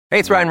Hey,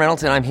 it's Ryan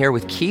Reynolds, and I'm here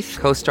with Keith,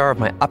 co-star of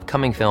my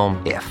upcoming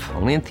film, If,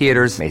 only in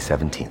theaters May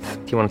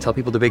 17th. Do you want to tell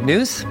people the big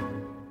news?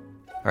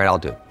 All right, I'll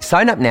do it.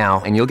 Sign up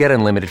now and you'll get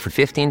unlimited for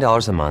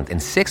 $15 a month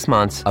and 6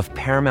 months of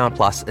Paramount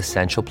Plus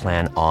Essential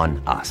Plan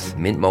on us.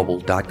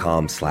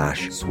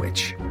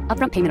 MintMobile.com/switch.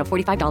 Upfront payment of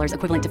 $45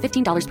 equivalent to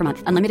 $15 per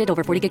month. Unlimited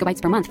over 40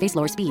 gigabytes per month. Face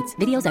lower speeds.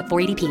 Videos at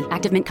 480p.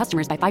 Active Mint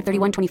customers by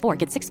 531.24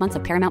 get 6 months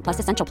of Paramount Plus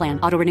Essential Plan.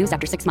 Auto renews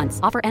after 6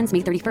 months. Offer ends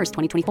May 31st,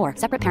 2024.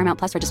 Separate Paramount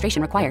Plus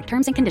registration required.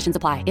 Terms and conditions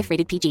apply if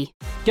rated PG.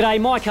 G'day,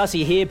 Mike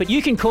Hussey here, but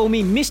you can call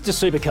me Mr.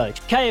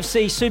 Supercoach.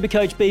 KFC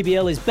Supercoach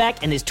BBL is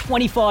back and there's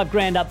 25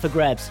 grand up for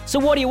grabs. So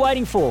what are you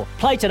waiting for?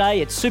 Play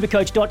today at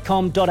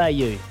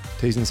supercoach.com.au.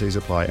 T's and C's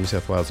apply. New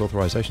South Wales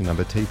authorisation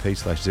number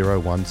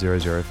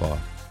TP/01005.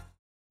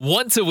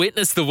 Want to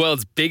witness the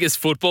world's biggest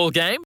football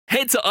game?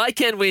 Head to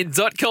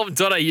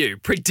iCanWin.com.au,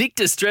 predict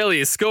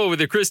Australia's score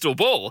with a crystal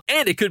ball,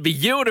 and it could be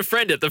you and a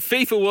friend at the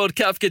FIFA World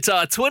Cup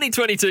Qatar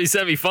 2022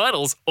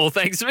 semi-finals, all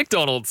thanks to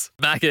McDonald's.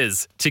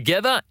 Maccas,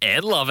 together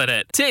and loving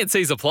it.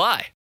 T&Cs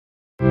apply.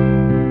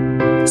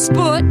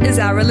 Sport is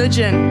our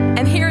religion,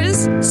 and here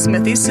is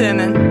Smithy's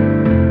sermon.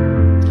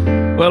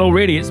 Well,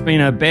 already it's been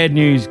a bad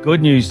news,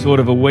 good news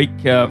sort of a week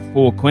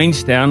for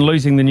Queenstown.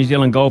 Losing the New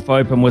Zealand Golf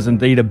Open was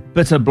indeed a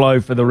bitter blow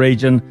for the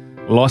region.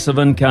 Loss of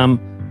income,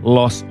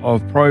 loss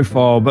of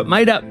profile, but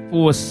made up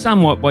for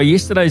somewhat by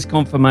yesterday's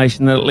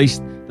confirmation that at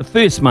least the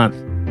first month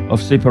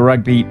of Super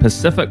Rugby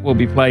Pacific will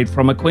be played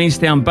from a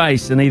Queenstown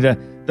base in either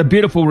the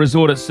beautiful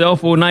resort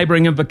itself or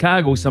neighbouring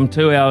Invercargill, some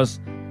 2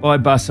 hours by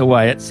bus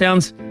away. It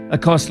sounds a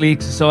costly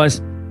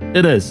exercise.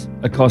 It is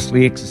a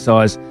costly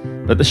exercise,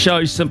 but the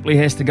show simply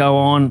has to go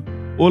on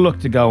or look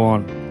to go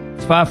on.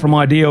 It's far from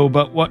ideal,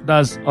 but what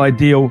does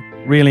ideal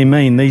really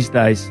mean these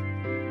days?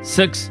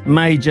 6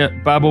 major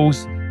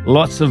bubbles,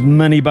 lots of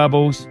mini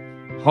bubbles,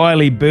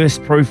 highly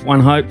burst-proof, one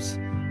hopes.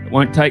 It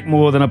won't take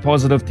more than a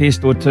positive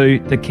test or two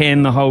to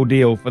can the whole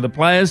deal. For the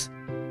players,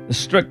 the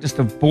strictest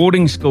of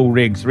boarding school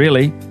regs,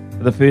 really,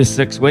 for the first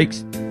 6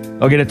 weeks.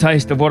 They'll get a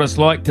taste of what it's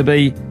like to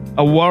be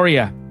a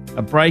warrior,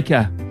 a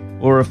breaker,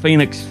 or a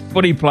Phoenix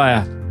footy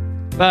player,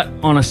 but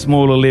on a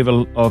smaller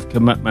level of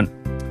commitment.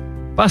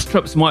 Bus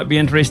trips might be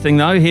interesting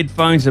though.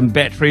 Headphones and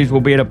batteries will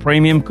be at a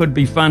premium. Could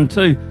be fun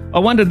too. I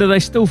wonder, do they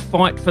still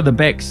fight for the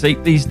back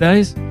seat these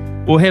days?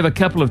 Or have a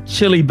couple of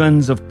chili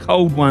bins of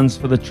cold ones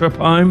for the trip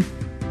home?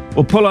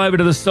 Or pull over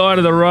to the side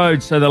of the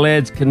road so the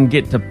lads can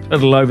get to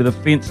piddle over the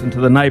fence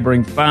into the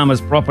neighbouring farmer's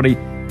property,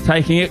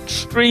 taking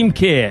extreme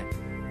care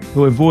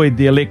to avoid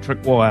the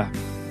electric wire.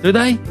 Do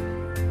they?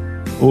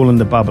 All in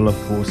the bubble, of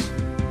course.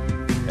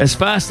 As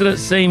fast as it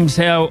seems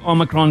how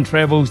Omicron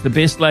travels, the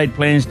best laid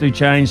plans do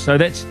change, so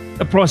that's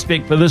the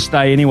prospect for this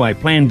day anyway.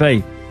 Plan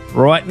B.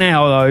 Right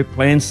now, though,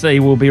 Plan C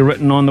will be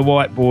written on the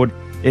whiteboard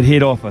at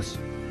head office.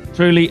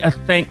 Truly a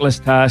thankless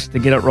task to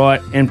get it right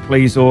and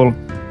please all.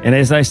 And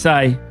as they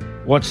say,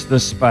 watch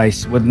this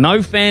space. With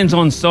no fans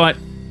on site,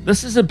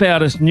 this is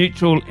about as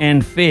neutral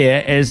and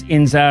fair as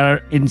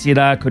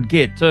NZR could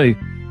get too.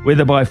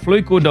 Whether by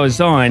fluke or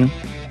design,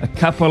 a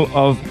couple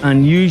of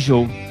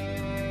unusual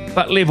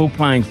but level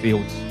playing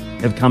fields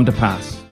have come to pass.